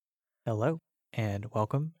Hello, and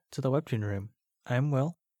welcome to the Webtoon Room. I'm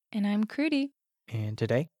Will, And I'm Crudy. and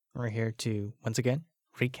today we're here to, once again,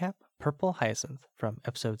 recap Purple Hyacinth from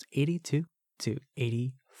episodes 82 to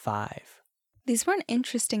 85. These were an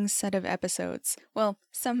interesting set of episodes. Well,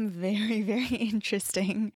 some very, very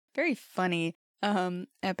interesting, very funny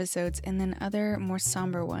episodes, and then other more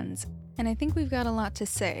somber ones. And I think we've got a lot to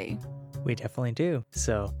say. We definitely do,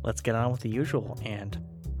 so let's get on with the usual and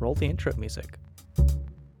roll the intro music.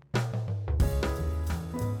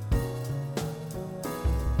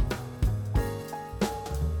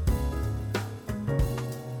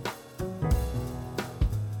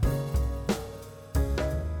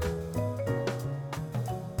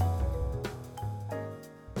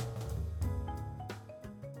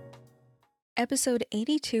 Episode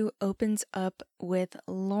 82 opens up with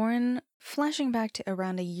Lauren flashing back to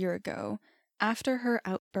around a year ago, after her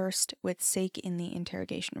outburst with Sake in the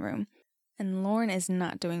interrogation room. And Lauren is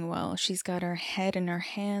not doing well. She's got her head in her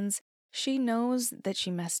hands. She knows that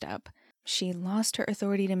she messed up. She lost her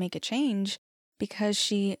authority to make a change because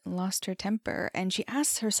she lost her temper. And she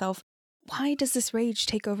asks herself, why does this rage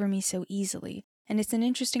take over me so easily? And it's an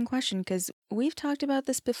interesting question because we've talked about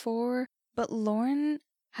this before, but Lauren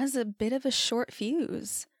has a bit of a short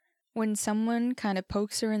fuse. When someone kind of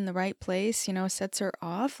pokes her in the right place, sets her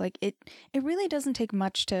off, it really doesn't take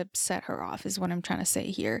much to set her off, is what I'm trying to say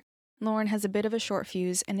here. Lauren has a bit of a short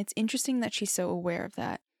fuse, and it's interesting that she's so aware of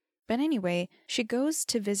that. But anyway, she goes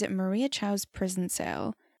to visit Maria Chow's prison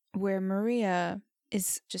cell, where Maria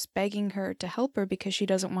is just begging her to help her because she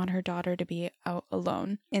doesn't want her daughter to be out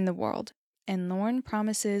alone in the world. And Lauren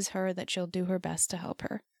promises her that she'll do her best to help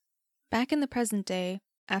her. Back in the present day,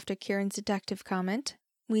 after Kieran's detective comment,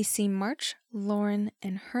 we see March, Lauren,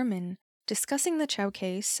 and Herman discussing the Chow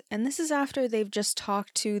case, and this is after they've just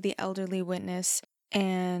talked to the elderly witness,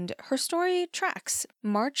 and her story tracks.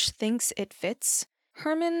 March thinks it fits.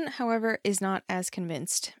 Herman, however, is not as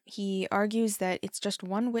convinced. He argues that it's just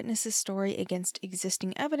one witness's story against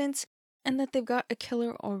existing evidence, and that they've got a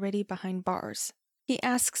killer already behind bars. He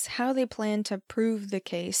asks how they plan to prove the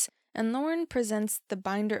case, and Lauren presents the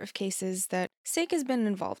binder of cases that Sake has been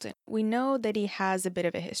involved in. We know that he has a bit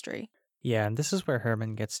of a history. Yeah, and this is where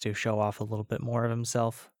Herman gets to show off a little bit more of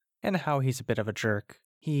himself and how he's a bit of a jerk.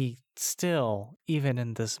 He still, even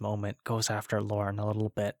in this moment, goes after Lauren a little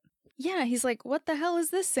bit. Yeah, he's like, what the hell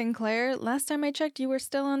is this, Sinclair? Last time I checked, you were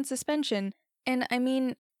still on suspension. And I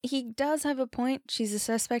mean, he does have a point. She's a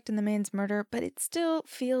suspect in the man's murder, but it still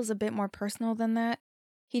feels a bit more personal than that.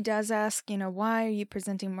 He does ask, why are you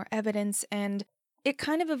presenting more evidence? And it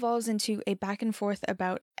kind of evolves into a back and forth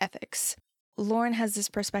about ethics. Lauren has this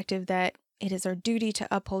perspective that it is our duty to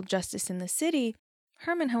uphold justice in the city.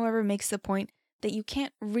 Herman, however, makes the point that you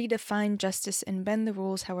can't redefine justice and bend the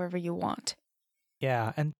rules however you want.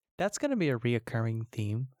 Yeah, and that's going to be a reoccurring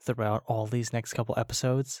theme throughout all these next couple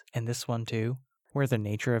episodes, and this one too, where the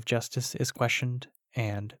nature of justice is questioned,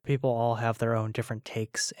 and people all have their own different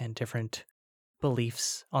takes and different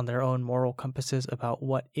beliefs on their own moral compasses about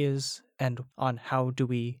what is and on how do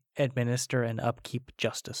we administer and upkeep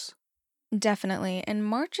justice. Definitely, and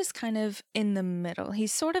March is kind of in the middle.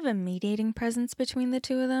 He's sort of a mediating presence between the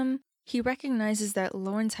two of them. He recognizes that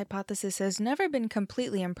Lauren's hypothesis has never been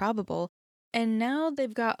completely improbable, and now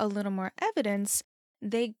they've got a little more evidence,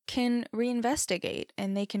 they can reinvestigate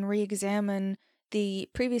and they can re-examine the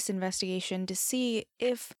previous investigation to see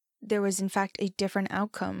if there was in fact a different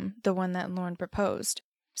outcome, the one that Lauren proposed.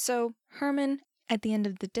 So Herman, at the end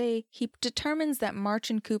of the day, he determines that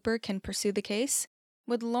March and Cooper can pursue the case,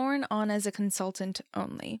 with Lauren on as a consultant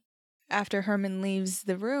only. After Herman leaves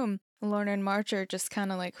the room, Lauren and March are just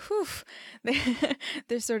kind of like, whew,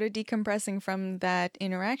 they're sort of decompressing from that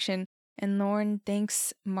interaction, and Lauren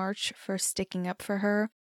thanks March for sticking up for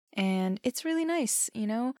her, and it's really nice,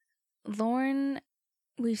 Lauren,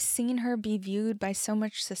 we've seen her be viewed by so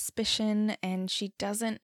much suspicion, and she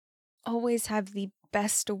doesn't always have the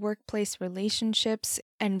best workplace relationships,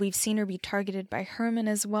 and we've seen her be targeted by Herman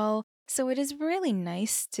as well. So it is really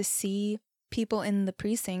nice to see people in the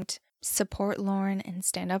precinct support Lauren and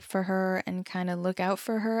stand up for her and kind of look out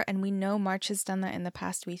for her, and we know March has done that in the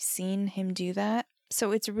past. We've seen him do that.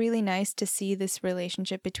 So it's really nice to see this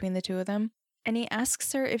relationship between the two of them. And he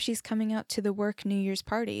asks her if she's coming out to the work New Year's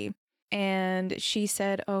party. And she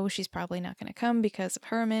said, oh, she's probably not going to come because of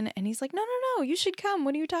Herman. And he's like, no, you should come.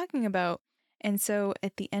 What are you talking about? And so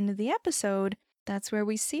at the end of the episode, that's where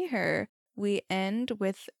we see her. We end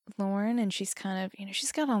with Lauren, and she's kind of,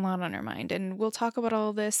 she's got a lot on her mind. And we'll talk about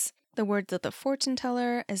all this, the words of the fortune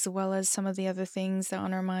teller, as well as some of the other things that are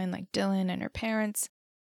on her mind, like Dylan and her parents.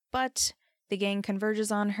 But the gang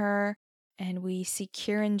converges on her, and we see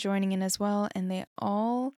Kieran joining in as well, and they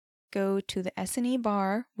all go to the S&E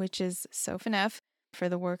bar, which is Soph and F, for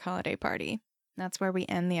the work holiday party. That's where we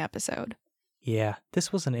end the episode. Yeah,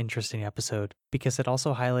 this was an interesting episode because it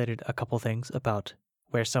also highlighted a couple things about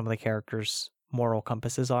where some of the characters' moral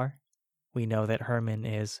compasses are. We know that Herman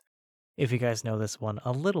is, if you guys know this one,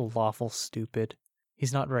 a little lawful stupid.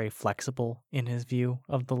 He's not very flexible in his view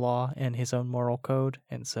of the law and his own moral code,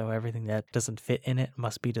 and so everything that doesn't fit in it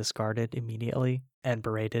must be discarded immediately and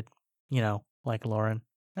berated, like Lauren.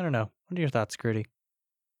 I don't know. What are your thoughts, Grudy?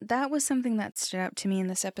 That was something that stood out to me in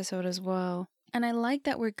this episode as well. And I like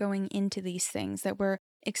that we're going into these things, that we're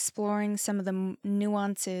exploring some of the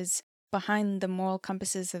nuances behind the moral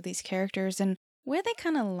compasses of these characters and where they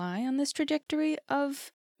kind of lie on this trajectory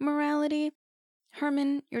of morality.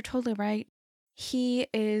 Herman, you're totally right. He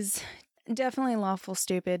is definitely lawful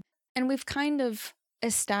stupid. And we've kind of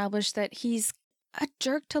established that he's a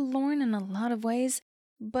jerk to Lauren in a lot of ways.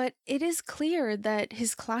 But it is clear that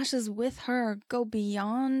his clashes with her go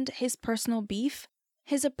beyond his personal beef.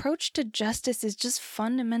 His approach to justice is just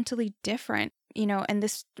fundamentally different, and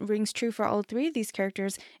this rings true for all three of these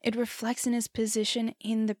characters. It reflects in his position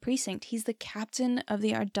in the precinct. He's the captain of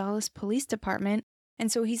the Ardalis Police Department,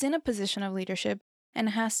 and so he's in a position of leadership and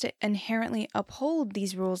has to inherently uphold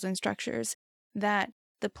these rules and structures that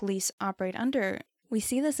the police operate under. We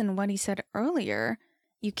see this in what he said earlier.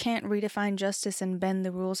 You can't redefine justice and bend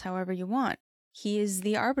the rules however you want. He is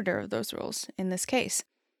the arbiter of those rules in this case.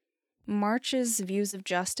 March's views of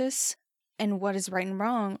justice and what is right and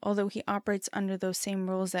wrong, although he operates under those same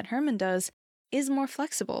rules that Herman does, is more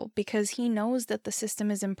flexible because he knows that the system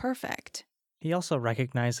is imperfect. He also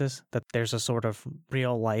recognizes that there's a sort of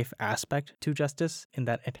real-life aspect to justice in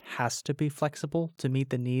that it has to be flexible to meet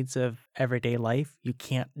the needs of everyday life. You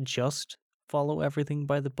can't just follow everything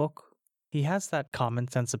by the book. He has that common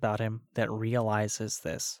sense about him that realizes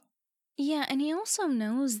this. Yeah, and he also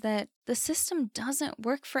knows that the system doesn't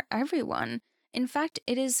work for everyone. In fact,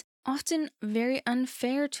 it is often very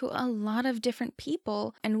unfair to a lot of different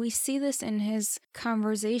people, and we see this in his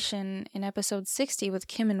conversation in episode 60 with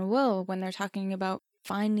Kim and Will when they're talking about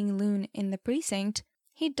finding Loon in the precinct.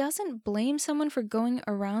 He doesn't blame someone for going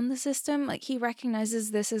around the system. He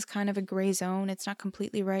recognizes this is kind of a gray zone. It's not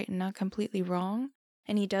completely right and not completely wrong.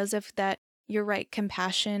 And he does have that, you're right,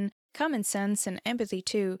 compassion, common sense, and empathy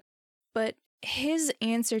too. But his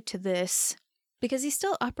answer to this, because he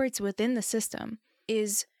still operates within the system,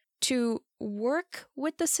 is to work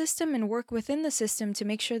with the system and work within the system to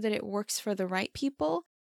make sure that it works for the right people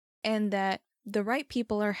and that the right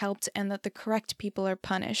people are helped and that the correct people are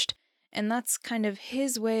punished. And that's kind of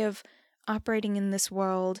his way of operating in this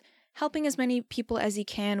world, helping as many people as he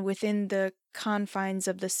can within the confines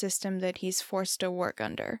of the system that he's forced to work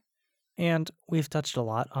under. And we've touched a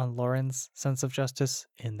lot on Lauren's sense of justice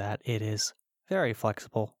in that it is very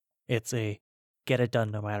flexible. It's a get it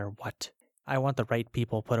done no matter what. I want the right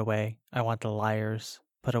people put away. I want the liars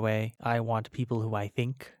put away. I want people who I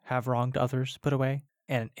think have wronged others put away.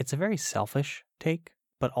 And it's a very selfish take,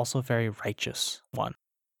 but also very righteous one.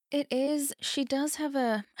 It is. She does have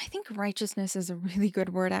I think righteousness is a really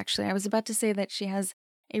good word, actually. I was about to say that she has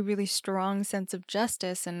a really strong sense of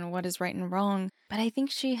justice and what is right and wrong, but I think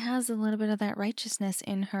she has a little bit of that righteousness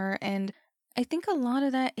in her. And I think a lot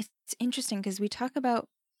of that, it's interesting because we talk about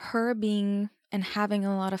her being and having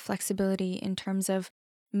a lot of flexibility in terms of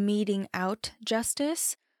meting out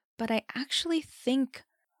justice, but I actually think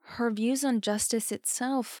her views on justice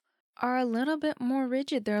itself are a little bit more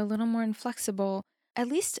rigid. They're a little more inflexible. At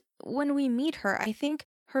least when we meet her, I think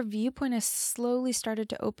her viewpoint has slowly started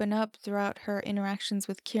to open up throughout her interactions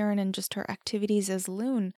with Kieran and just her activities as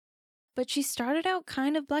Loon. But she started out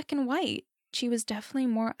kind of black and white. She was definitely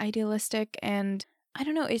more idealistic, and I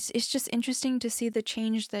don't know, it's just interesting to see the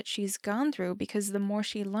change that she's gone through, because the more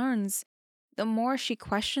she learns, the more she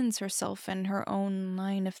questions herself and her own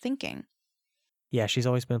line of thinking. Yeah, she's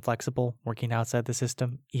always been flexible, working outside the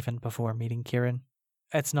system, even before meeting Kieran.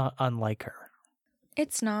 It's not unlike her.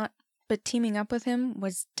 It's not, but teaming up with him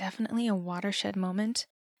was definitely a watershed moment.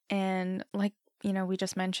 And like, we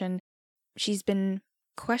just mentioned, she's been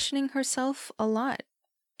questioning herself a lot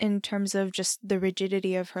in terms of just the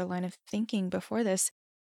rigidity of her line of thinking before this.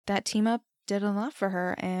 That team up did a lot for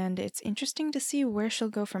her, and it's interesting to see where she'll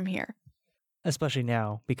go from here. Especially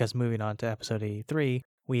now, because moving on to episode 83,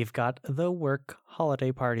 we've got the work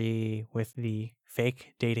holiday party with the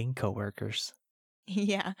fake dating coworkers.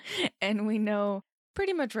 Yeah, and we know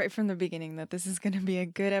pretty much right from the beginning that this is going to be a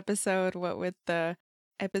good episode, what with the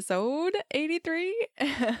episode 83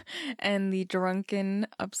 and the drunken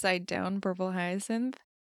upside down purple hyacinth.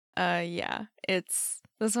 Yeah, it's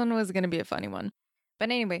This one was going to be a funny one.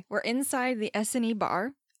 But anyway, we're inside the S&E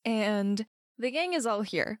bar, and the gang is all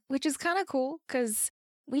here, which is kind of cool because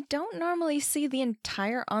we don't normally see the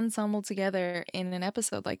entire ensemble together in an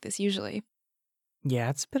episode like this usually.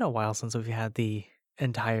 Yeah, it's been a while since we've had the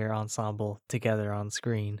entire ensemble together on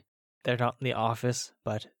screen. They're not in the office,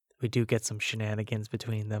 but we do get some shenanigans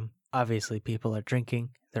between them. Obviously, people are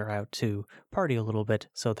drinking. They're out to party a little bit,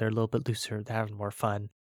 so they're a little bit looser. They're having more fun.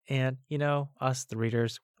 And, us, the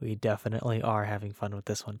readers, we definitely are having fun with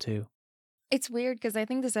this one, too. It's weird because I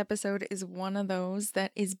think this episode is one of those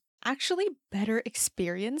that is actually better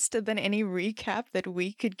experienced than any recap that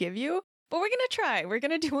we could give you. But we're going to try. We're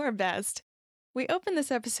going to do our best. We open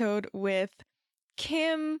this episode with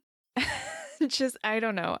Kim. I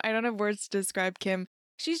don't know. I don't have words to describe Kim.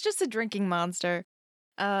 She's just a drinking monster.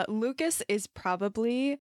 Lucas is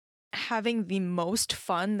probably having the most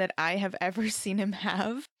fun that I have ever seen him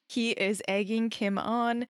have. He is egging Kim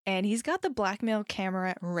on, and he's got the blackmail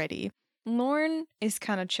camera ready. Lauren is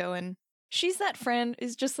kind of chilling. She's that friend,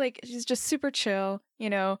 she's just super chill,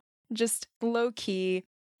 just low key.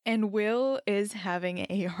 And Will is having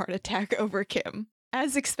a heart attack over Kim,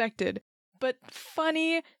 as expected, but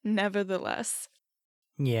funny nevertheless.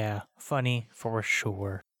 Yeah, funny for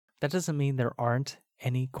sure. That doesn't mean there aren't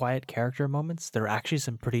any quiet character moments. There are actually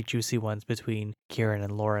some pretty juicy ones between Kieran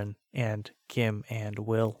and Lauren and Kim and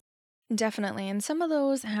Will. Definitely, and some of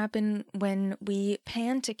those happen when we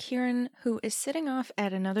pan to Kieran, who is sitting off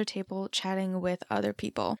at another table chatting with other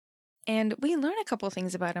people. And we learn a couple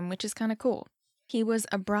things about him, which is kind of cool. He was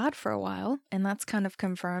abroad for a while, and that's kind of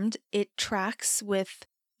confirmed. It tracks with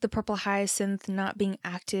the Purple Hyacinth not being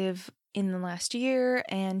active in the last year,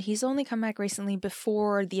 and he's only come back recently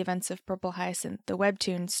before the events of Purple Hyacinth, the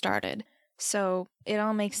webtoon, started. So it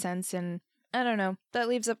all makes sense, and I don't know, that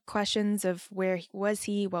leaves up questions of where was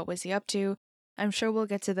he, what was he up to. I'm sure we'll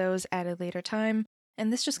get to those at a later time,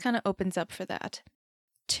 and this just kind of opens up for that.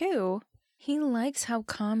 2, he likes how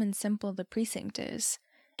calm and simple the precinct is,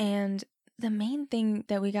 and the main thing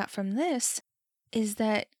that we got from this is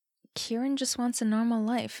that Kieran just wants a normal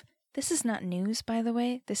life. This is not news, by the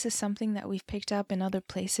way. This is something that we've picked up in other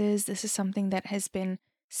places. This is something that has been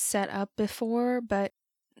set up before, but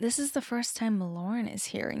this is the first time Lauren is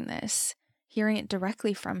hearing this, hearing it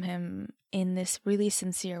directly from him in this really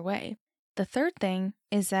sincere way. The third thing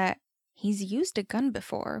is that he's used a gun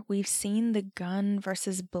before. We've seen the gun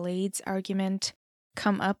versus blades argument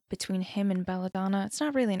come up between him and Belladonna. It's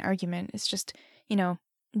not really an argument. It's just,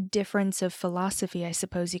 difference of philosophy, I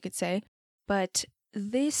suppose you could say. But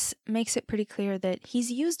this makes it pretty clear that he's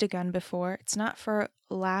used a gun before. It's not for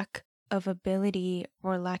lack of ability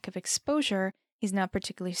or lack of exposure. He's not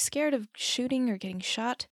particularly scared of shooting or getting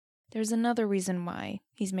shot. There's another reason why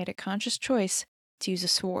he's made a conscious choice to use a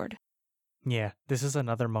sword. Yeah, this is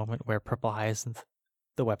another moment where Purple Hyacinth,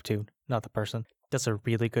 the webtoon, not the person, does a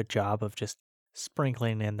really good job of just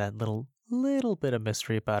sprinkling in that little bit of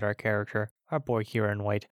mystery about our character, our boy Kieran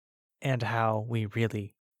White, and how we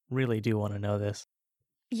really, really do want to know this.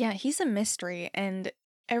 Yeah, he's a mystery, and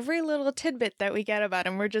every little tidbit that we get about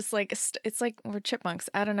him, we're just like, it's like we're chipmunks.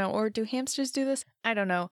 I don't know. Or do hamsters do this? I don't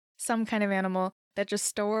know. Some kind of animal that just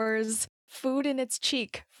stores food in its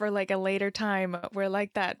cheek for like a later time. We're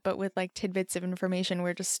like that, but with like tidbits of information,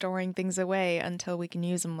 we're just storing things away until we can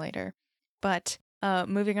use them later. But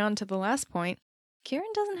moving on to the last point, Kieran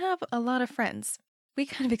doesn't have a lot of friends. We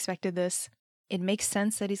kind of expected this. It makes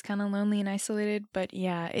sense that he's kind of lonely and isolated, but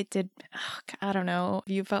yeah, it did. I don't know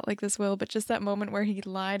if you felt like this, Will, but just that moment where he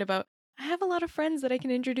lied about, I have a lot of friends that I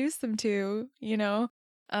can introduce them to,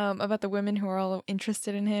 about the women who are all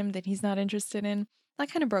interested in him that he's not interested in. That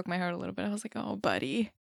kind of broke my heart a little bit. I was like, oh,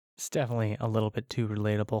 buddy. It's definitely a little bit too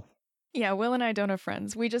relatable. Yeah, Will and I don't have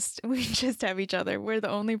friends. We just have each other. We're the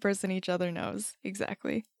only person each other knows.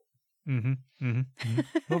 Exactly. Moving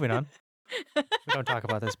on. We don't talk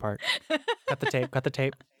about this part. Cut the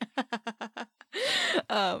tape.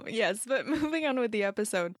 Yes, but moving on with the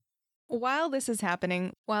episode. While this is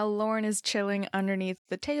happening, while Lauren is chilling underneath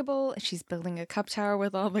the table, she's building a cup tower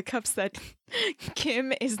with all the cups that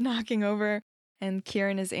Kim is knocking over, and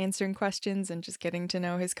Kieran is answering questions and just getting to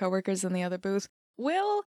know his coworkers in the other booth.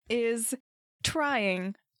 Will is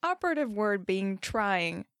trying, operative word being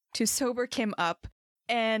trying, to sober Kim up,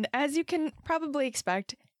 and as you can probably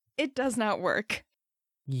expect, it does not work.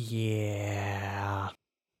 Yeah.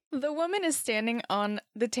 The woman is standing on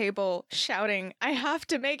the table shouting, I have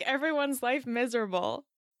to make everyone's life miserable.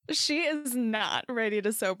 She is not ready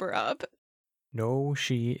to sober up. No,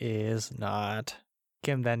 she is not.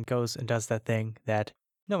 Kim then goes and does that thing that,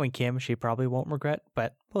 knowing Kim, she probably won't regret,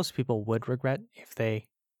 but most people would regret if they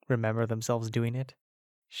remember themselves doing it.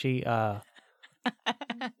 She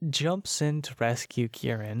jumps in to rescue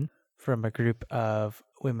Kieran from a group of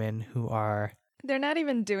women who are... They're not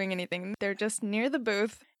even doing anything. They're just near the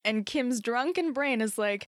booth, and Kim's drunken brain is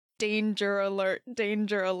like, danger alert,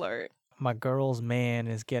 danger alert. My girl's man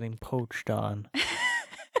is getting poached on.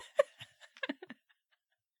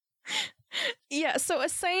 Yeah, so a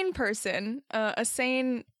sane person, a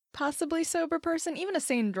sane, possibly sober person, even a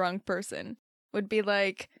sane drunk person would be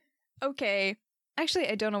like, okay, actually,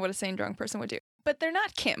 I don't know what a sane drunk person would do, but they're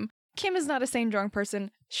not Kim. Kim is not a sane drunk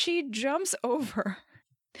person. She jumps over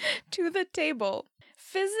to the table,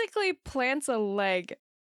 physically plants a leg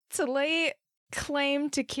to lay claim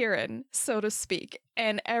to Kieran, so to speak.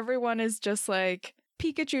 And everyone is just like,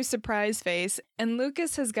 Pikachu surprise face, and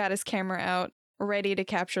Lucas has got his camera out, ready to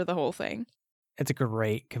capture the whole thing. It's a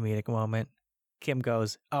great comedic moment. Kim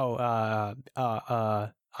goes,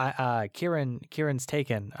 Kieran's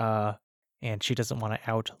taken, and she doesn't want to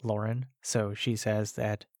out Lauren, so she says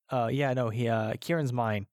that, Kieran's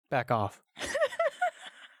mine. Back off.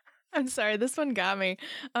 I'm sorry, this one got me.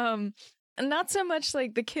 Not so much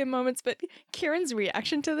like the Kim moments, but Kieran's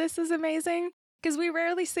reaction to this is amazing, because we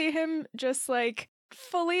rarely see him just like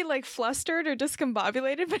fully like flustered or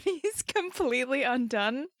discombobulated, but he's completely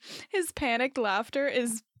undone. His panicked laughter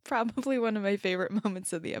is probably one of my favorite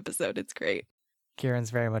moments of the episode. It's great. Kieran's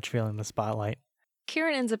very much feeling the spotlight.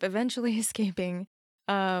 Kieran ends up eventually escaping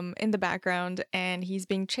in the background, and he's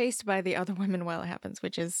being chased by the other women while it happens,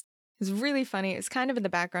 which is really funny. It's kind of in the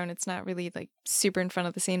background. It's not really like super in front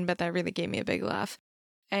of the scene, but that really gave me a big laugh.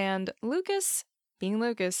 And Lucas, being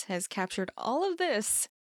Lucas, has captured all of this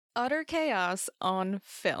utter chaos on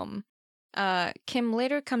film. Kim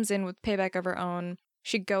later comes in with payback of her own.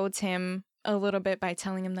 She goads him a little bit by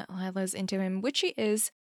telling him that Lila's into him, which she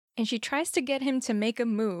is, and she tries to get him to make a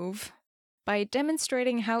move by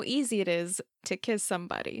demonstrating how easy it is to kiss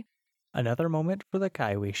somebody. Another moment for the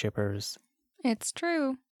Kaiwi shippers. It's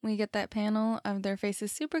true. We get that panel of their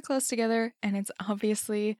faces super close together, and it's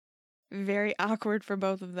obviously very awkward for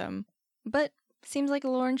both of them. But seems like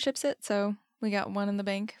Lauren ships it, so we got one in the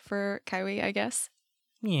bank for Kaiwi, I guess.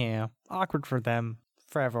 Yeah, awkward for them.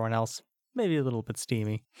 For everyone else, maybe a little bit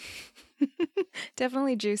steamy.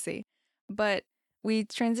 Definitely juicy. But we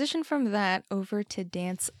transition from that over to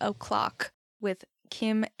Dance O'Clock with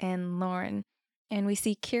Kim and Lauren. And we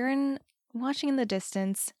see Kieran watching in the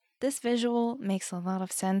distance. This visual makes a lot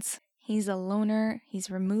of sense. He's a loner.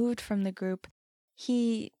 He's removed from the group.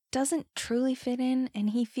 He doesn't truly fit in,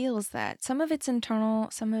 and he feels that. Some of it's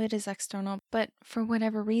internal, some of it is external, but for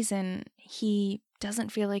whatever reason, he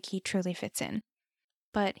doesn't feel like he truly fits in.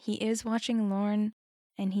 But he is watching Lauren,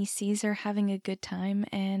 and he sees her having a good time,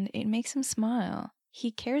 and it makes him smile.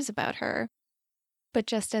 He cares about her. But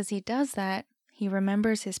just as he does that, he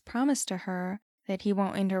remembers his promise to her that he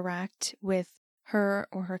won't interact with her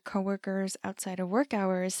or her coworkers outside of work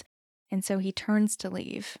hours, and so he turns to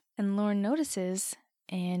leave. And Lauren notices,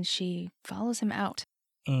 and she follows him out.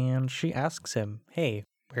 And she asks him, hey,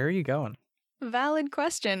 where are you going? Valid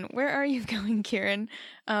question. Where are you going, Kieran?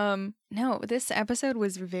 No, this episode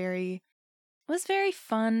was very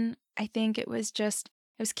fun. I think it was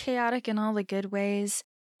chaotic in all the good ways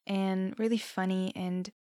and really funny.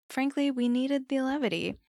 And frankly, we needed the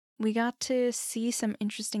levity. We got to see some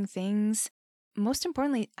interesting things. Most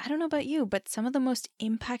importantly, I don't know about you, but some of the most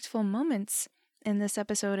impactful moments in this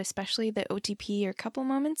episode, especially the OTP or couple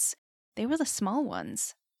moments, they were the small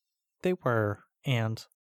ones. They were, and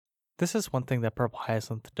this is one thing that Purple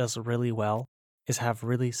Hyacinth does really well, is have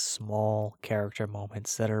really small character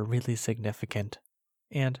moments that are really significant.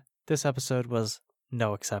 And this episode was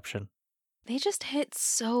no exception. They just hit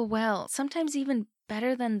so well, sometimes even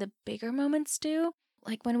better than the bigger moments do.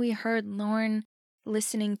 Like when we heard Lauren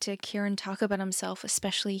listening to Kieran talk about himself,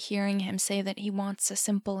 especially hearing him say that he wants a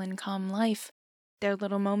simple and calm life. Their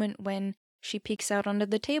little moment when she peeks out under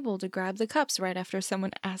the table to grab the cups right after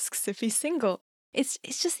someone asks if he's single. It's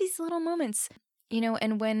just these little moments,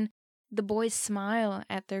 and when the boys smile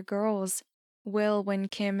at their girls, Will, when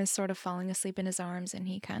Kim is sort of falling asleep in his arms and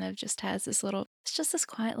he kind of just has it's just this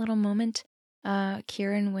quiet little moment.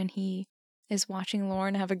 Kieran, when he is watching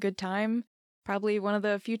Lauren have a good time, probably one of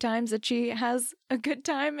the few times that she has a good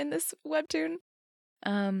time in this webtoon,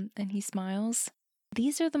 and he smiles.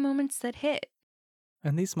 These are the moments that hit.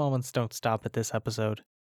 And these moments don't stop at this episode.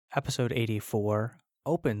 Episode 84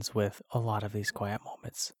 opens with a lot of these quiet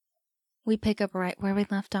moments. We pick up right where we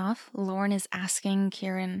left off. Lauren is asking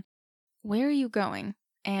Kieran, where are you going?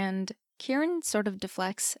 And Kieran sort of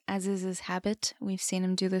deflects, as is his habit. We've seen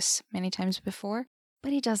him do this many times before,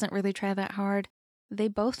 but he doesn't really try that hard. They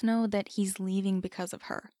both know that he's leaving because of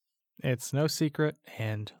her. It's no secret,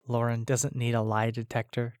 and Lauren doesn't need a lie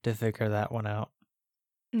detector to figure that one out.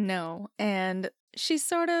 No, and she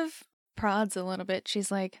sort of prods a little bit.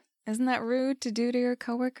 She's like, "Isn't that rude to do to your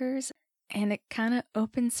coworkers?" And it kind of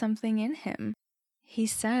opens something in him. He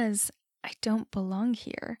says, "I don't belong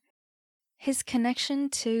here." His connection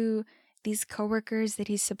to these coworkers that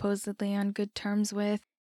he's supposedly on good terms with,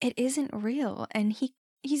 it isn't real. And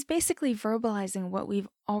he's basically verbalizing what we've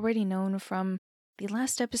already known from the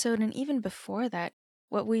last episode and even before that,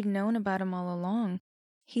 what we've known about him all along.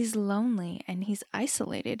 He's lonely and he's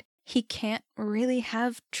isolated. He can't really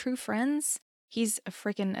have true friends. He's a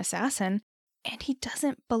freaking assassin and he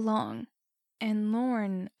doesn't belong. And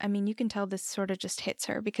Lauren, I mean, you can tell this sort of just hits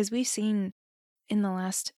her because we've seen in the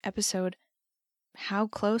last episode how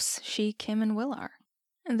close she, Kim, and Will are.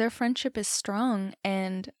 And their friendship is strong,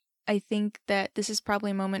 and I think that this is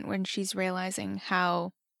probably a moment when she's realizing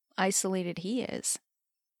how isolated he is.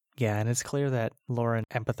 Yeah, and it's clear that Lauren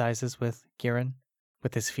empathizes with Kieran,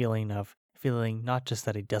 with his feeling not just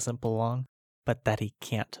that he doesn't belong, but that he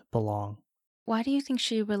can't belong. Why do you think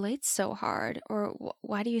she relates so hard, or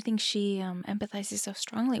why do you think she empathizes so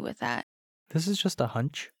strongly with that? This is just a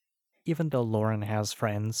hunch. Even though Lauren has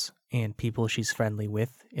friends and people she's friendly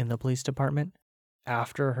with in the police department,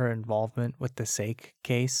 after her involvement with the Sake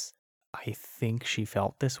case, I think she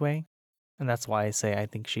felt this way. And that's why I say I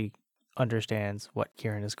think she understands what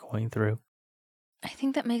Kieran is going through. I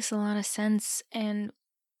think that makes a lot of sense, and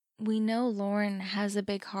we know Lauren has a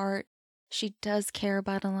big heart. She does care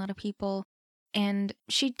about a lot of people, and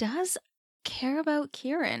she does care about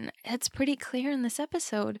Kieran. It's pretty clear in this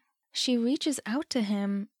episode. She reaches out to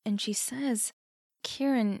him and she says,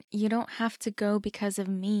 "Kieran, you don't have to go because of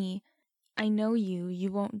me. I know you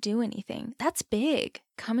won't do anything." That's big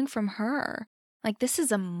coming from her. Like, this is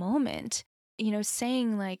a moment,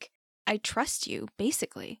 saying like, "I trust you,"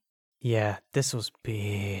 basically. Yeah, this was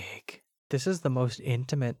big. This is the most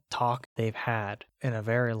intimate talk they've had in a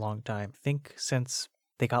very long time. I think since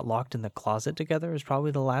they got locked in the closet together is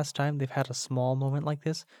probably the last time they've had a small moment like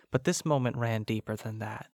this. But this moment ran deeper than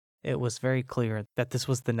that. It was very clear that this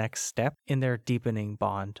was the next step in their deepening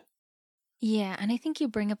bond. Yeah, and I think you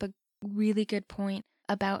bring up a really good point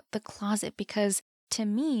about the closet because to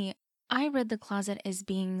me, I read the closet as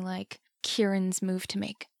being like Kieran's move to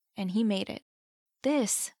make, and he made it.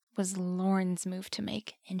 This was Lauren's move to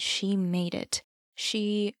make, and she made it.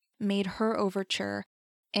 She made her overture,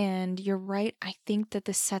 and you're right, I think that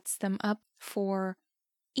this sets them up for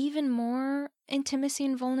even more intimacy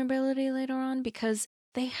and vulnerability later on because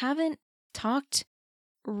they haven't talked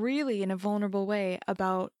really in a vulnerable way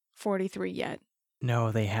about 43 yet.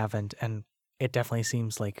 No, they haven't. And it definitely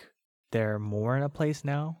seems like they're more in a place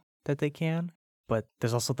now that they can. But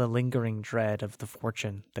there's also the lingering dread of the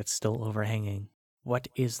fortune that's still overhanging. What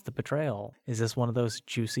is the betrayal? Is this one of those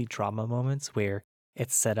juicy drama moments where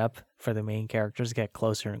it's set up for the main characters to get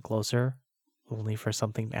closer and closer, only for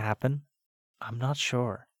something to happen? I'm not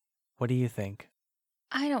sure. What do you think?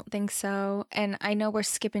 I don't think so. And I know we're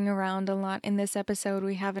skipping around a lot in this episode.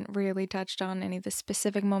 We haven't really touched on any of the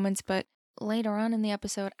specific moments, but later on in the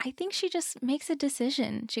episode, I think she just makes a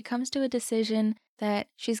decision. She comes to a decision that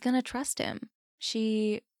she's going to trust him.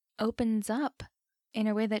 She opens up in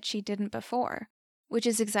a way that she didn't before, which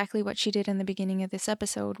is exactly what she did in the beginning of this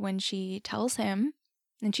episode when she tells him,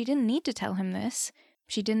 and she didn't need to tell him this.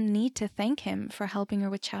 She didn't need to thank him for helping her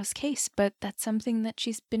with Chow's case, but that's something that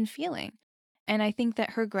she's been feeling. And I think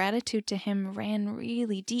that her gratitude to him ran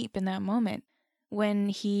really deep in that moment when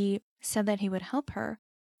he said that he would help her.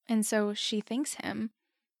 And so she thanks him.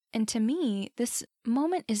 And to me, this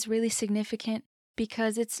moment is really significant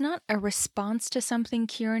because it's not a response to something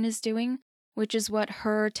Kieran is doing, which is what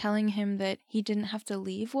her telling him that he didn't have to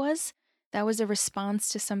leave was. That was a response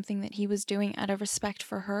to something that he was doing out of respect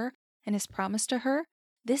for her and his promise to her.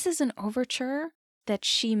 This is an overture that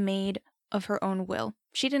she made of her own will.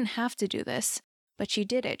 She didn't have to do this, but she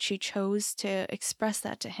did it. She chose to express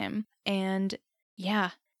that to him. And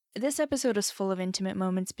yeah, this episode is full of intimate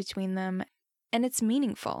moments between them, and it's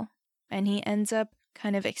meaningful. And he ends up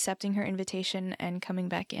kind of accepting her invitation and coming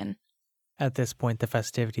back in. At this point, the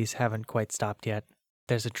festivities haven't quite stopped yet.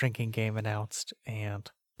 There's a drinking game announced, and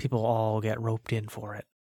people all get roped in for it.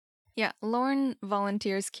 Yeah, Lauren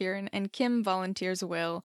volunteers Kieran, and Kim volunteers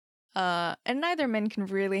Will. And neither men can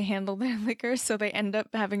really handle their liquor, so they end up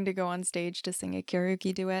having to go on stage to sing a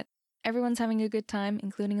karaoke duet. Everyone's having a good time,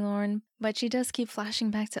 including Lauren, but she does keep flashing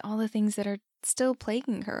back to all the things that are still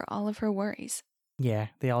plaguing her, all of her worries. Yeah,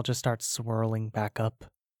 they all just start swirling back up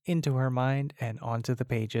into her mind and onto the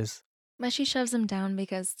pages. But she shoves them down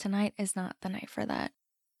because tonight is not the night for that.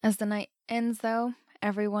 As the night ends, though,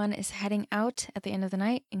 everyone is heading out at the end of the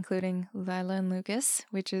night, including Lila and Lucas,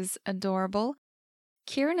 which is adorable.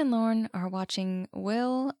 Kieran and Lauren are watching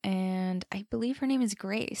Will, and I believe her name is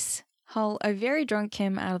Grace, haul a very drunk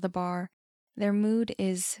Kim out of the bar. Their mood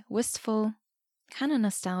is wistful, kind of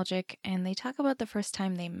nostalgic, and they talk about the first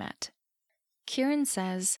time they met. Kieran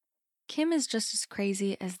says, Kim is just as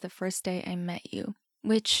crazy as the first day I met you,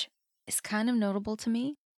 which is kind of notable to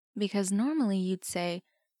me because normally you'd say,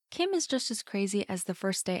 Kim is just as crazy as the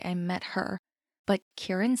first day I met her, but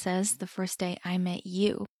Kieran says the first day I met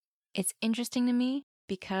you. It's interesting to me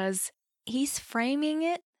because he's framing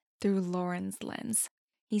it through Lauren's lens.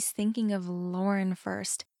 He's thinking of Lauren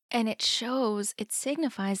first, and it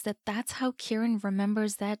signifies that that's how Kieran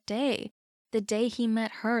remembers that day, the day he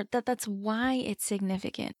met her, that's why it's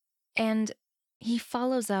significant. And he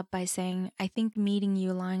follows up by saying, I think meeting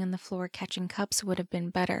you lying on the floor catching cups would have been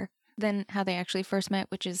better than how they actually first met,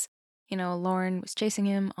 which is, Lauren was chasing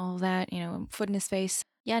him, all that, foot in his face,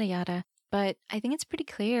 yada yada. But I think it's pretty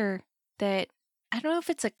clear that, I don't know if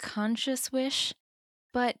it's a conscious wish,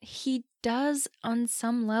 but he does on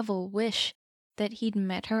some level wish that he'd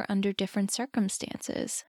met her under different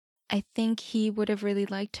circumstances. I think he would have really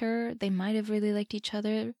liked her. They might have really liked each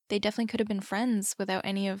other. They definitely could have been friends without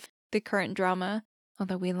any of the current drama.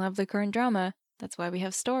 Although we love the current drama. That's why we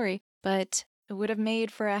have story. But it would have made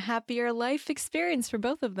for a happier life experience for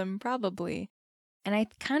both of them, probably. And I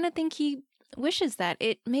kind of think he wishes that.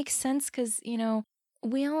 It makes sense because,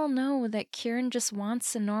 we all know that Kieran just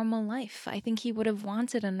wants a normal life. I think he would have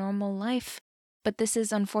wanted a normal life. But this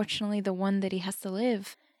is unfortunately the one that he has to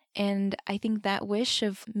live. And I think that wish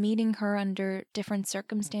of meeting her under different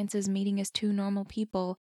circumstances, meeting as two normal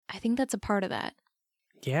people, I think that's a part of that.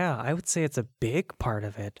 Yeah, I would say it's a big part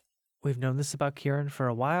of it. We've known this about Kieran for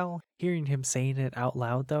a while. Hearing him saying it out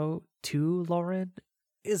loud, though, to Lauren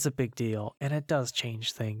is a big deal, and it does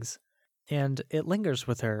change things. And it lingers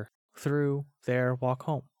with her through their walk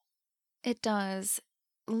home. It does.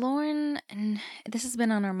 Lauren, and this has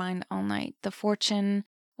been on her mind all night, the fortune,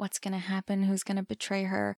 what's going to happen, who's going to betray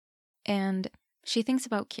her. And she thinks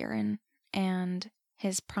about Kieran and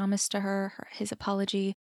his promise to her, his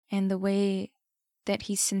apology, and the way that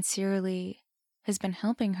he sincerely has been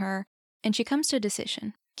helping her. And she comes to a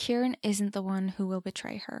decision. Kieran isn't the one who will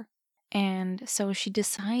betray her. And so she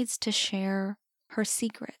decides to share her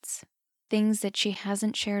secrets, things that she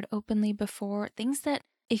hasn't shared openly before, things that,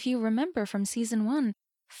 if you remember from season 1,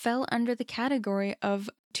 fell under the category of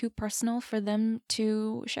too personal for them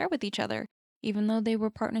to share with each other, even though they were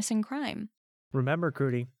partners in crime. Remember,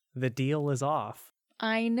 Crudy, the deal is off.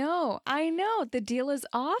 I know, the deal is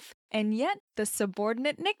off, and yet the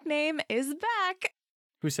subordinate nickname is back.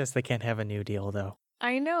 Who says they can't have a new deal, though?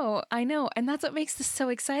 I know, and that's what makes this so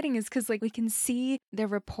exciting is because, we can see their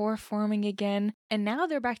rapport forming again, and now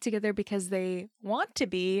they're back together because they want to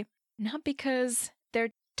be, not because they're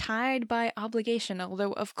tied by obligation,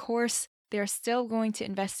 although, of course, they're still going to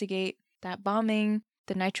investigate that bombing,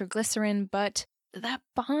 the nitroglycerin, but that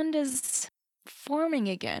bond is forming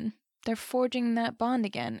again. They're forging that bond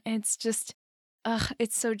again, and it's just,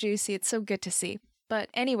 it's so juicy, it's so good to see. But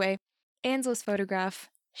anyway, Ansla's photograph,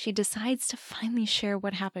 she decides to finally share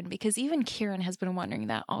what happened because even Kieran has been wondering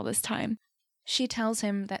that all this time. She tells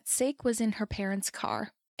him that Sake was in her parents'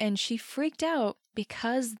 car, and she freaked out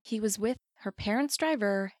because he was with her parents'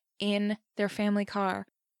 driver in their family car,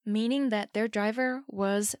 meaning that their driver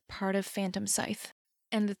was part of Phantom Scythe.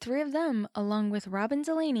 And the three of them, along with Robin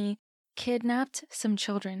Delaney, kidnapped some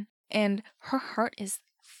children, and her heart is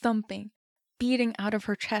thumping, beating out of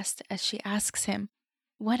her chest as she asks him,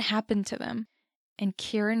 what happened to them? And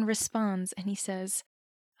Kieran responds and he says,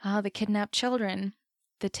 the kidnapped children.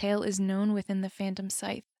 The tale is known within the Phantom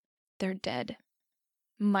Scythe. They're dead.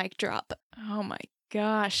 Mic drop. Oh my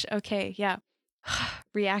gosh. Okay, yeah.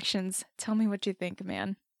 Reactions. Tell me what you think,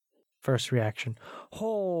 man. First reaction.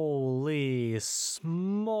 Holy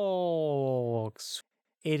smokes.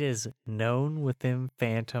 It is known within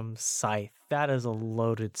Phantom Scythe. That is a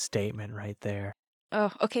loaded statement right there.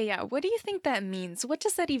 Oh, okay, yeah. What do you think that means? What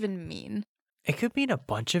does that even mean? It could mean a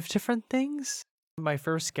bunch of different things. My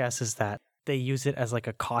first guess is that they use it as like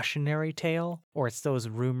a cautionary tale, or it's those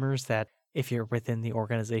rumors that if you're within the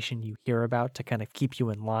organization you hear about to kind of keep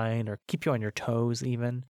you in line or keep you on your toes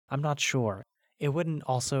even. I'm not sure. It wouldn't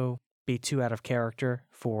also be too out of character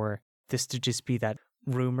for this to just be that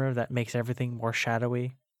rumor that makes everything more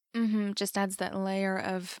shadowy. Just adds that layer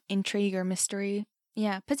of intrigue or mystery.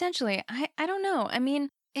 Yeah, potentially. I don't know. I mean,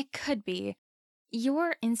 it could be.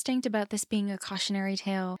 Your instinct about this being a cautionary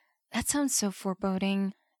tale, that sounds so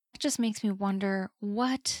foreboding. It just makes me wonder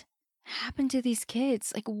what happened to these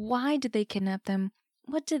kids. Like, why did they kidnap them?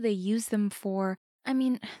 what did they use them for? I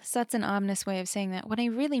mean, so that's an ominous way of saying that. What I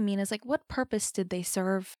really mean is, like, what purpose did they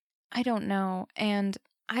serve? I don't know. And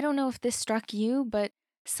I don't know if this struck you, but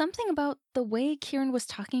something about the way Kieran was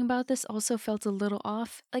talking about this also felt a little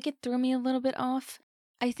off. Like, it threw me a little bit off.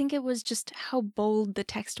 I think it was just how bold the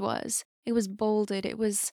text was. It was bolded, it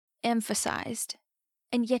was emphasized,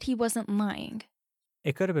 and yet he wasn't lying.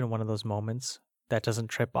 It could have been one of those moments that doesn't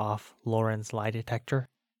trip off Lauren's lie detector,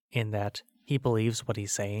 in that he believes what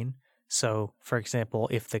he's saying. So, for example,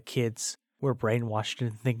 if the kids were brainwashed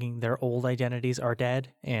into thinking their old identities are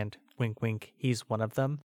dead, and wink wink, he's one of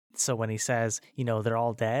them. So when he says, they're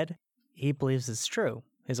all dead, he believes it's true.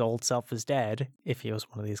 His old self is dead, if he was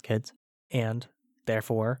one of these kids. And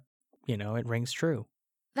therefore, it rings true.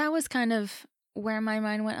 That was kind of where my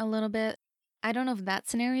mind went a little bit. I don't know if that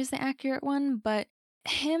scenario is the accurate one, but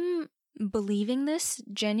him believing this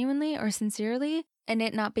genuinely or sincerely and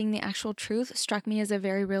it not being the actual truth struck me as a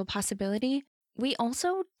very real possibility. We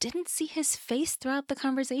also didn't see his face throughout the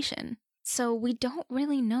conversation, so we don't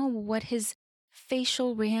really know what his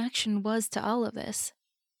facial reaction was to all of this.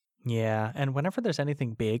 Yeah, and whenever there's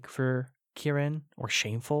anything big for Kieran or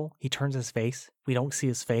shameful, he turns his face. We don't see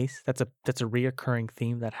his face. That's a reoccurring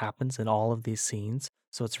theme that happens in all of these scenes.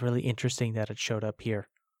 So it's really interesting that it showed up here.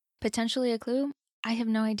 Potentially a clue? I have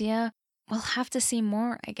no idea. We'll have to see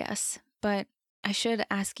more, I guess. But I should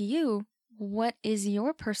ask you, what is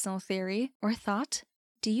your personal theory or thought?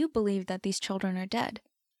 Do you believe that these children are dead?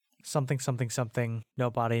 Something, something, something. No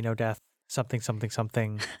body, no death. Something, something,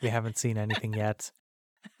 something. We haven't seen anything yet.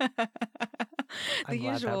 The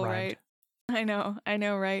usual, right? I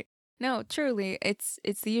know, right? No, truly, it's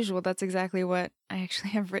the usual. That's exactly what I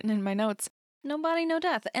actually have written in my notes. No body, no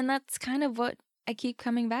death. And that's kind of what I keep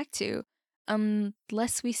coming back to.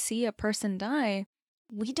 Unless we see a person die,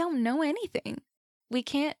 we don't know anything. We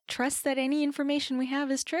can't trust that any information we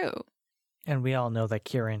have is true. And we all know that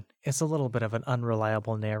Kieran is a little bit of an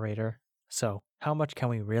unreliable narrator. So, how much can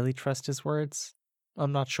we really trust his words?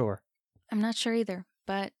 I'm not sure. I'm not sure either,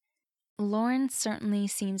 but Lauren certainly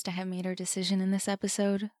seems to have made her decision in this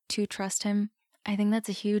episode to trust him. I think that's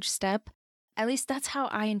a huge step. At least that's how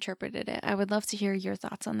I interpreted it. I would love to hear your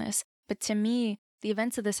thoughts on this. But to me, the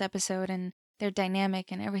events of this episode and their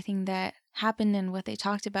dynamic and everything that happened and what they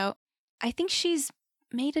talked about, I think she's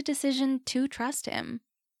made a decision to trust him,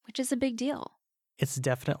 which is a big deal. It's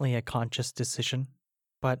definitely a conscious decision,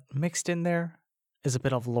 but mixed in there is a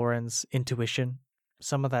bit of Lauren's intuition.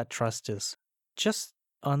 Some of that trust is just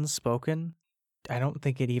unspoken. I don't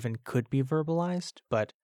think it even could be verbalized,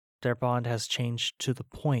 but their bond has changed to the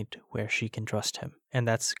point where she can trust him, and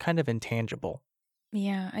that's kind of intangible.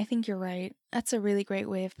 Yeah, I think you're right. That's a really great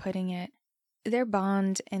way of putting it. Their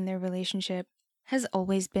bond and their relationship has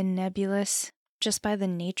always been nebulous, just by the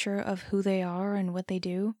nature of who they are and what they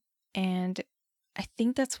do, and I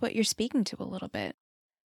think that's what you're speaking to a little bit.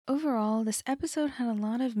 Overall, this episode had a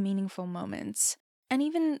lot of meaningful moments, and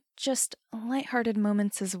even just lighthearted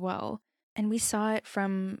moments as well. And we saw it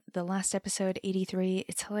from the last episode, 83.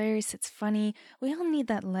 It's hilarious, it's funny. We all need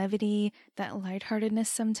that levity, that lightheartedness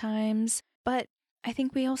sometimes. But I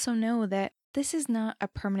think we also know that this is not a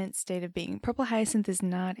permanent state of being. Purple Hyacinth is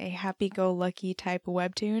not a happy-go-lucky type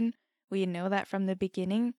webtoon. We know that from the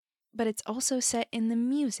beginning. But it's also set in the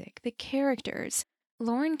music, the characters.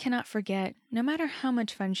 Lauren cannot forget, no matter how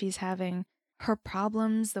much fun she's having, her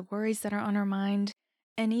problems, the worries that are on her mind,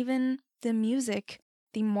 and even the music,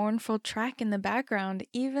 the mournful track in the background,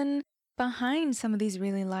 even behind some of these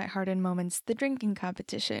really lighthearted moments, the drinking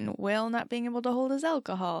competition, Will not being able to hold his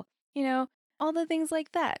alcohol, all the things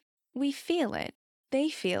like that. We feel it. They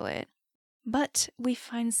feel it. But we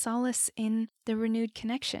find solace in the renewed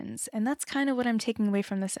connections, and that's kind of what I'm taking away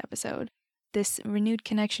from this episode, this renewed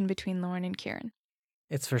connection between Lauren and Kieran.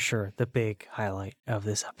 It's for sure the big highlight of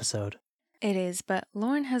this episode. It is, but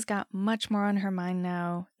Lauren has got much more on her mind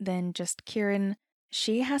now than just Kieran.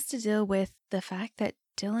 She has to deal with the fact that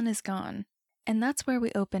Dylan is gone. And that's where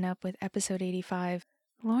we open up with episode 85.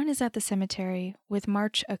 Lauren is at the cemetery with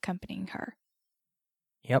March accompanying her.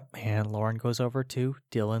 Yep, and Lauren goes over to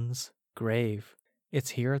Dylan's grave.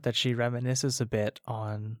 It's here that she reminisces a bit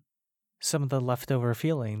on some of the leftover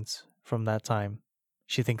feelings from that time.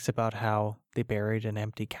 She thinks about how they buried an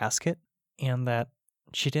empty casket and that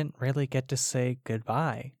she didn't really get to say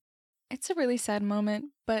goodbye. It's a really sad moment,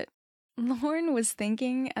 but Lauren was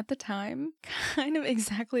thinking at the time kind of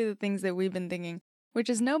exactly the things that we've been thinking, which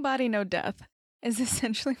is no body, no death, is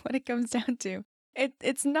essentially what it comes down to.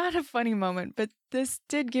 It's not a funny moment, but this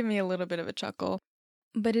did give me a little bit of a chuckle.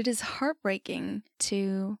 But it is heartbreaking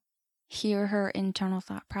to hear her internal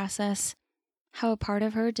thought process. how a part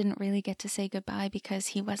of her didn't really get to say goodbye because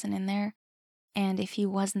he wasn't in there. And if he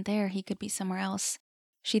wasn't there, he could be somewhere else.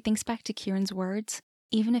 She thinks back to Kieran's words,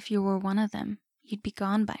 even if you were one of them, you'd be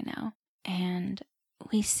gone by now. And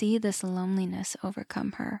we see this loneliness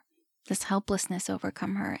overcome her, this helplessness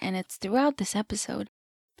overcome her. And it's throughout this episode,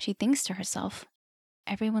 she thinks to herself,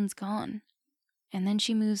 everyone's gone. And then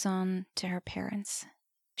she moves on to her parents.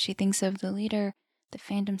 She thinks of the leader, the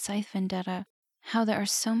Phantom Scythe vendetta, how there are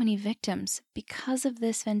so many victims because of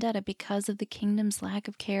this vendetta, because of the kingdom's lack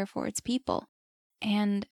of care for its people.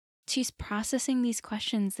 And she's processing these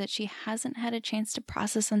questions that she hasn't had a chance to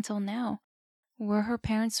process until now. Were her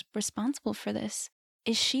parents responsible for this?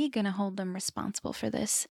 Is she going to hold them responsible for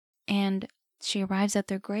this? And she arrives at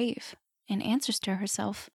their grave and answers to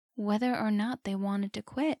herself whether or not they wanted to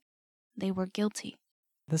quit. They were guilty.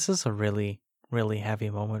 This is a really, really heavy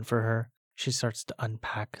moment for her. She starts to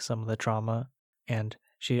unpack some of the trauma, and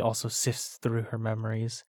she also sifts through her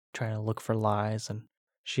memories, trying to look for lies, and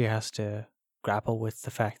she has to grapple with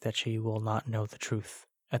the fact that she will not know the truth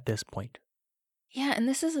at this point. Yeah, and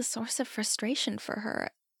this is a source of frustration for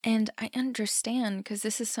her. And I understand because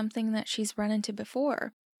this is something that she's run into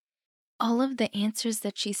before. All of the answers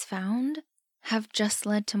that she's found have just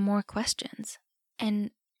led to more questions.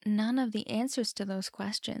 And none of the answers to those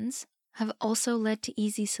questions have also led to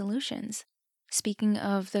easy solutions. Speaking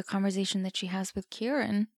of the conversation that she has with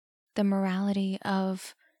Kieran, the morality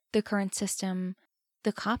of the current system,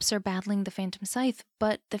 the cops are battling the Phantom Scythe,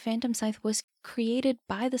 but the Phantom Scythe was created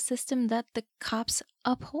by the system that the cops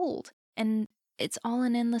uphold. And it's all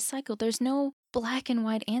an endless cycle. There's no black and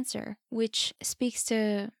white answer, which speaks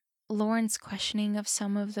to Lauren's questioning of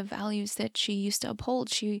some of the values that she used to uphold.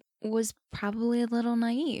 She was probably a little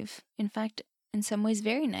naive. In fact, in some ways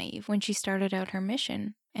very naive when she started out her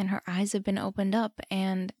mission, and her eyes have been opened up,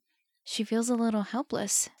 and she feels a little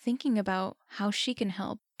helpless thinking about how she can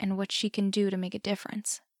help and what she can do to make a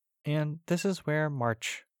difference. And this is where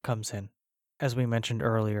March comes in. As we mentioned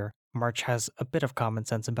earlier, March has a bit of common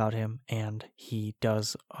sense about him, and he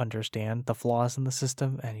does understand the flaws in the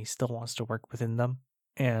system, and he still wants to work within them.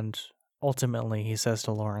 And ultimately, he says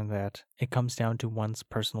to Lauren that it comes down to one's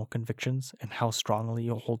personal convictions and how strongly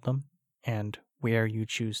you hold them, and where you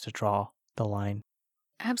choose to draw the line.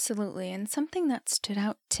 Absolutely. And something that stood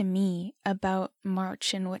out to me about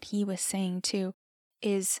March and what he was saying too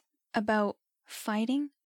is about fighting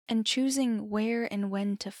and choosing where and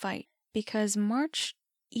when to fight. Because March,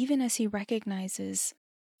 even as he recognizes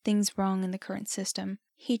things wrong in the current system,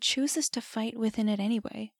 he chooses to fight within it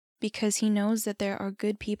anyway, because he knows that there are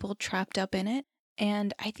good people trapped up in it.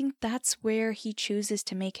 And I think that's where he chooses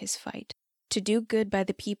to make his fight, to do good by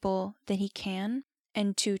the people that he can,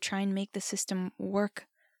 and to try and make the system work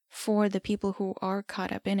for the people who are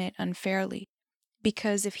caught up in it unfairly.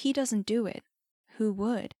 Because if he doesn't do it, who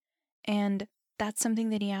would? And that's something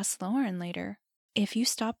that he asks Lauren later. If you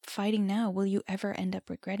stop fighting now, will you ever end up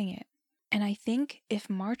regretting it? And I think if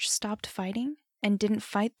March stopped fighting and didn't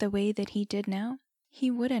fight the way that he did now,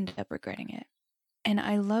 he would end up regretting it. And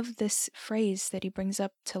I love this phrase that he brings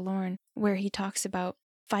up to Lauren, where he talks about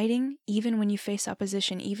fighting even when you face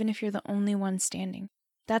opposition, even if you're the only one standing.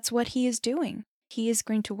 That's what he is doing. He is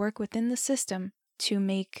going to work within the system to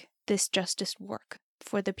make this justice work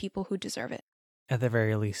for the people who deserve it. At the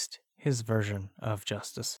very least, his version of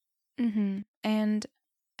justice. And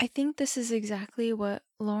I think this is exactly what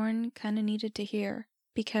Lauren kind of needed to hear,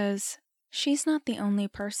 because she's not the only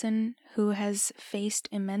person who has faced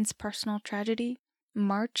immense personal tragedy.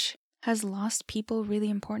 March has lost people really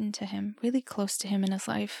important to him, really close to him in his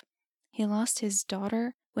life. He lost his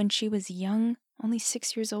daughter when she was young, only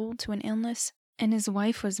 6 years old, to an illness, and his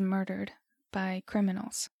wife was murdered by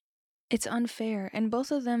criminals. It's unfair, and both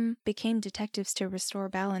of them became detectives to restore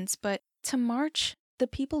balance, but to March, the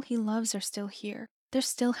people he loves are still here. They're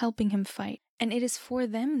still helping him fight, and it is for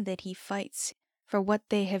them that he fights, for what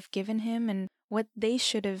they have given him and what they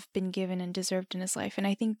should have been given and deserved in his life. And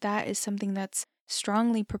I think that is something that's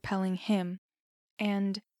strongly propelling him.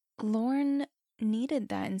 And Lauren needed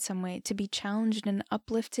that in some way, to be challenged and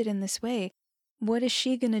uplifted in this way. What is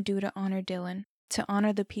she going to do to honor Dylan, to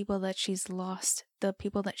honor the people that she's lost, the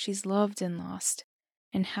people that she's loved and lost?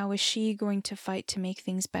 And how is she going to fight to make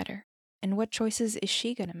things better? And what choices is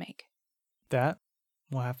she going to make? That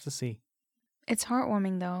we'll have to see. It's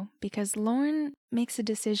heartwarming, though, because Lauren makes a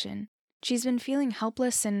decision. She's been feeling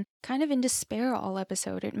helpless and kind of in despair all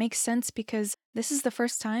episode. It makes sense because this is the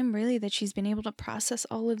first time, really, that she's been able to process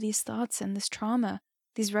all of these thoughts and this trauma,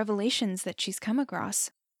 these revelations that she's come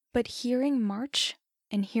across. But hearing March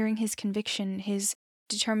and hearing his conviction, his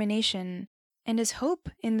determination, and his hope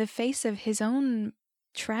in the face of his own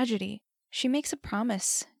tragedy, she makes a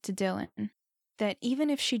promise to Dylan that even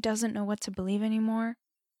if she doesn't know what to believe anymore,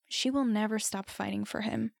 she will never stop fighting for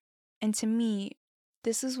him. And to me,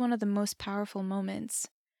 this is one of the most powerful moments.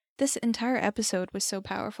 This entire episode was so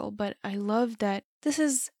powerful, but I love that this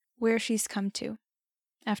is where she's come to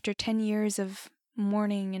after 10 years of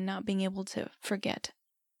mourning and not being able to forget.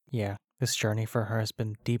 Yeah, this journey for her has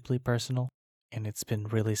been deeply personal, and it's been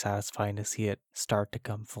really satisfying to see it start to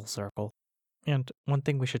come full circle. And one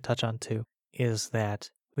thing we should touch on too is that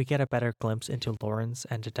we get a better glimpse into Lauren's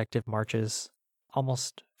and Detective March's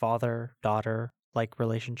almost father-daughter like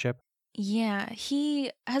relationship. Yeah,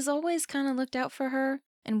 he has always kind of looked out for her,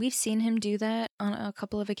 and we've seen him do that on a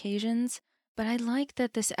couple of occasions. But I like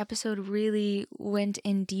that this episode really went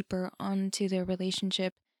in deeper onto their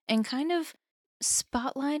relationship and kind of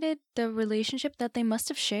spotlighted the relationship that they must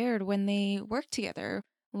have shared when they worked together.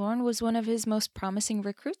 Lauren was one of his most promising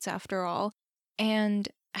recruits, after all, and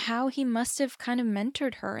how he must have kind of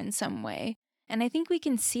mentored her in some way. And I think we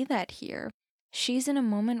can see that here. She's in a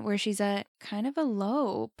moment where she's at kind of a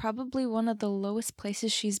low, probably one of the lowest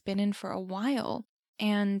places she's been in for a while.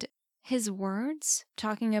 And his words,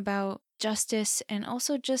 talking about justice and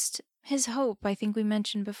also just his hope, I think we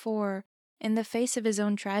mentioned before, in the face of his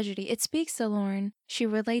own tragedy, it speaks to Lauren. She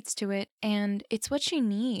relates to it, and it's what she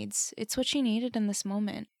needs. It's what she needed in this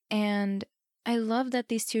moment. And I love that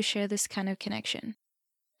these two share this kind of connection.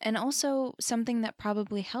 And also, something that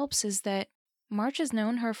probably helps is that March has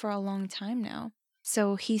known her for a long time now.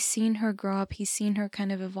 So he's seen her grow up, he's seen her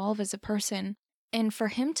kind of evolve as a person. And for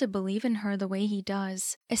him to believe in her the way he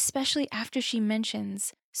does, especially after she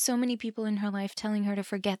mentions so many people in her life telling her to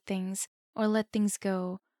forget things or let things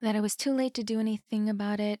go, that it was too late to do anything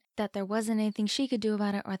about it, that there wasn't anything she could do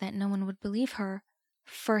about it, or that no one would believe her.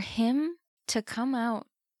 For him to come out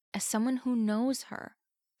as someone who knows her,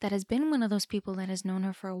 that has been one of those people that has known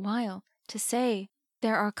her for a while, to say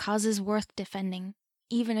there are causes worth defending,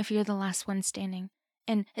 even if you're the last one standing,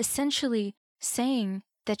 and essentially saying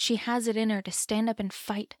that she has it in her to stand up and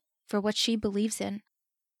fight for what she believes in.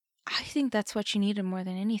 I think that's what she needed more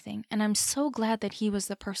than anything, and I'm so glad that he was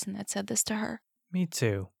the person that said this to her. Me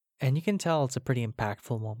too. And you can tell it's a pretty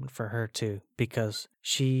impactful moment for her too, because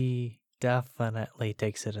she definitely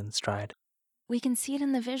takes it in stride. We can see it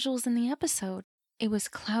in the visuals in the episode. It was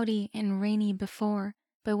cloudy and rainy before,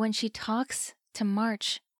 but when she talks to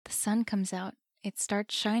March, the sun comes out. It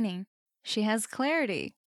starts shining. She has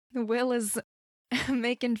clarity. Will is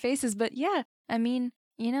making faces, but yeah, I mean,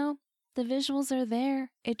 the visuals are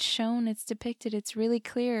there. It's shown, it's depicted, it's really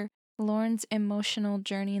clear. Lauren's emotional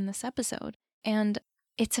journey in this episode. And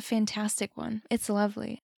it's a fantastic one. It's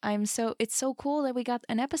lovely. It's so cool that we got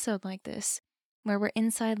an episode like this, where we're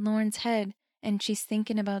inside Lauren's head and she's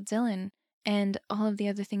thinking about Dylan and all of the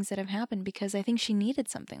other things that have happened, because I think she needed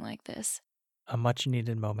something like this. A much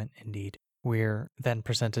needed moment indeed. We're then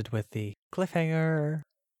presented with the cliffhanger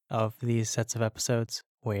of these sets of episodes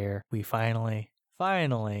where we finally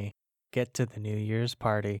get to the New Year's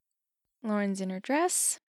party. Lauren's in her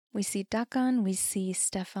dress. We see Dakan. We see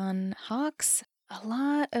Stefan Hawks. A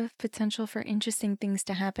lot of potential for interesting things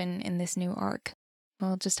to happen in this new arc.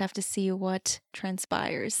 We'll just have to see what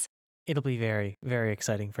transpires. It'll be very, very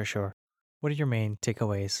exciting for sure. What are your main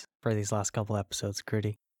takeaways for these last couple episodes,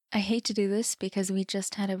 Crudy? I hate to do this because we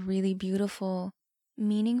just had a really beautiful,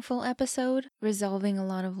 meaningful episode resolving a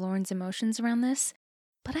lot of Lauren's emotions around this,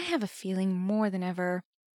 but I have a feeling more than ever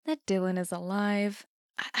that Dylan is alive.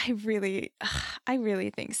 I really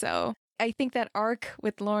think so. I think that arc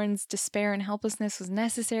with Lauren's despair and helplessness was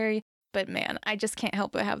necessary, but man, I just can't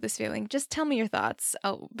help but have this feeling. Just tell me your thoughts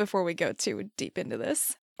before we go too deep into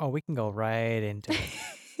this. Oh, we can go right into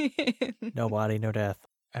it. No body, no death.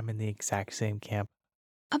 I'm in the exact same camp.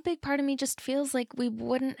 A big part of me just feels like we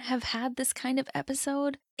wouldn't have had this kind of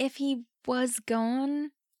episode if he was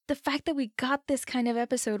gone. The fact that we got this kind of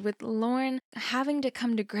episode with Lauren having to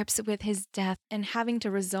come to grips with his death and having to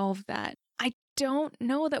resolve that, I don't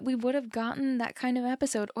know that we would have gotten that kind of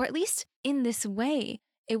episode, or at least in this way.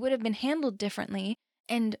 It would have been handled differently.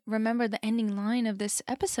 And remember, the ending line of this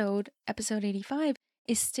episode, episode 85,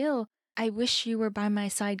 is still, "I wish you were by my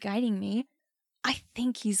side guiding me." I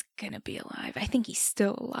think he's gonna be alive. I think he's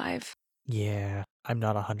still alive. Yeah, I'm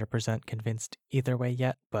not 100% convinced either way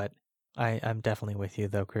yet, but I'm definitely with you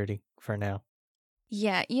though, Crudy, for now.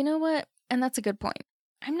 Yeah, you know what? And that's a good point.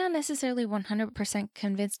 I'm not necessarily 100%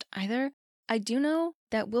 convinced either. I do know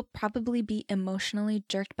that we'll probably be emotionally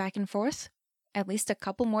jerked back and forth at least a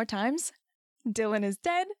couple more times. Dylan is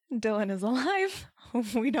dead. Dylan is alive.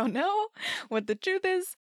 We don't know what the truth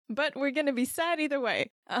is. but we're going to be sad either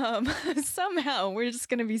way. Somehow we're just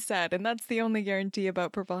going to be sad, and that's the only guarantee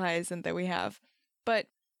about Purple Hyacinth that we have. But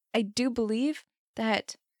I do believe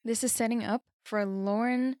that this is setting up for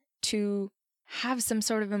Lauren to have some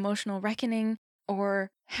sort of emotional reckoning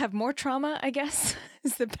or have more trauma, I guess,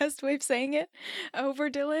 is the best way of saying it, over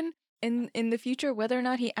Dylan in the future. Whether or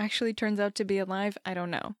not he actually turns out to be alive, I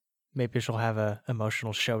don't know. Maybe she'll have a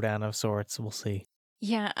emotional showdown of sorts. We'll see.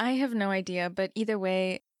 Yeah, I have no idea, but either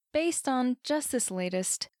way, based on just this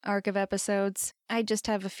latest arc of episodes, I just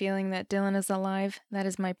have a feeling that Dylan is alive. That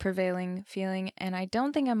is my prevailing feeling, and I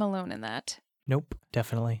don't think I'm alone in that. Nope,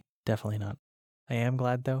 definitely not. I am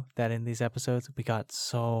glad, though, that in these episodes, we got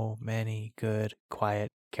so many good, quiet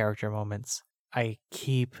character moments. I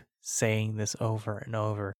keep saying this over and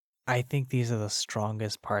over. I think these are the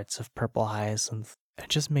strongest parts of Purple Hyacinth. It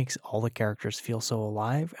just makes all the characters feel so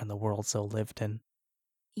alive and the world so lived in.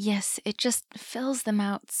 Yes, it just fills them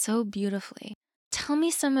out so beautifully. Tell me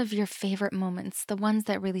some of your favorite moments, the ones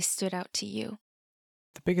that really stood out to you.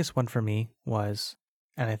 The biggest one for me was,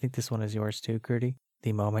 and I think this one is yours too, Gertie,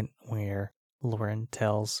 the moment where Lauren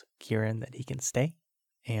tells Kieran that he can stay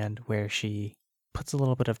and where she puts a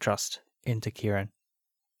little bit of trust into Kieran.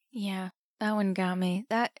 Yeah, that one got me.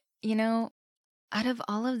 That, out of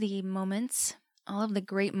all of the moments, all of the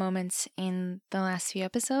great moments in the last few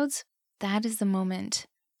episodes, that is the moment,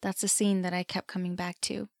 that's the scene that I kept coming back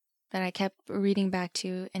to, that I kept reading back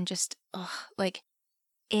to, and just, it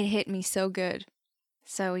hit me so good.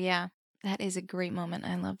 So yeah, that is a great moment.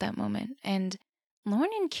 I love that moment. And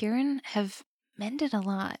Lauren and Kieran have mended a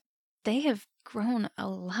lot. They have grown a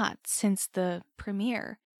lot since the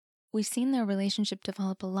premiere. We've seen their relationship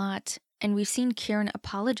develop a lot, and we've seen Kieran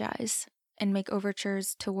apologize and make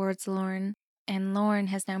overtures towards Lauren, and Lauren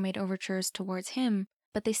has now made overtures towards him,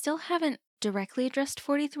 but they still haven't directly addressed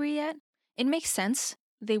 43 yet. It makes sense.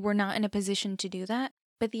 They were not in a position to do that,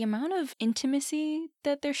 but the amount of intimacy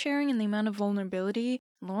that they're sharing and the amount of vulnerability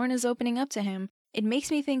Lauren is opening up to him, it makes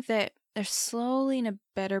me think that they're slowly in a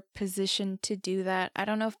better position to do that. I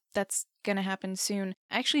don't know if that's going to happen soon.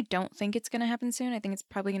 I actually don't think it's going to happen soon. I think it's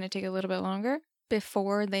probably going to take a little bit longer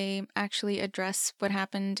before they actually address what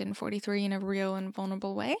happened in 43 in a real and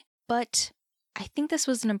vulnerable way. But I think this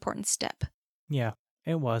was an important step. Yeah,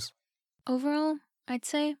 it was. Overall, I'd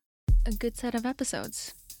say a good set of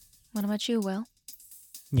episodes. What about you, Will?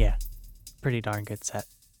 Yeah, pretty darn good set.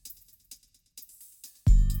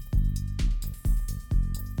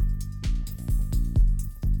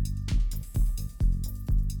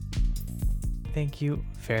 Thank you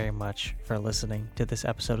very much for listening to this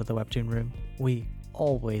episode of the Webtoon Room. We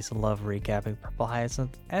always love recapping Purple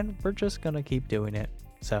Hyacinth, and we're just gonna keep doing it.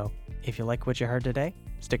 So, if you like what you heard today,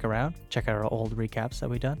 stick around, check out our old recaps that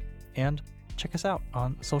we've done, and check us out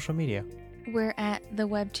on social media. We're at the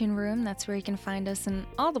Webtoon Room. That's where you can find us in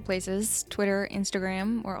all the places. Twitter,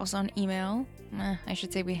 Instagram. We're also on email. I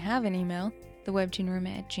should say we have an email.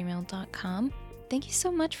 thewebtoonroom@gmail.com. Thank you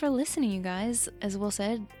so much for listening, you guys. As Will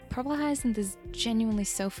said, Purple Hyacinth is genuinely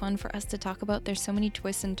so fun for us to talk about. There's so many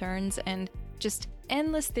twists and turns and just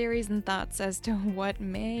endless theories and thoughts as to what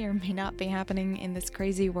may or may not be happening in this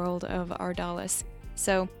crazy world of Ardalis.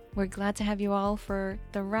 So we're glad to have you all for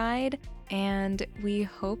the ride, and we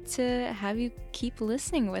hope to have you keep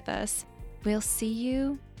listening with us. We'll see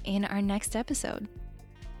you in our next episode.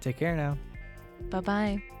 Take care now.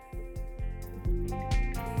 Bye-bye.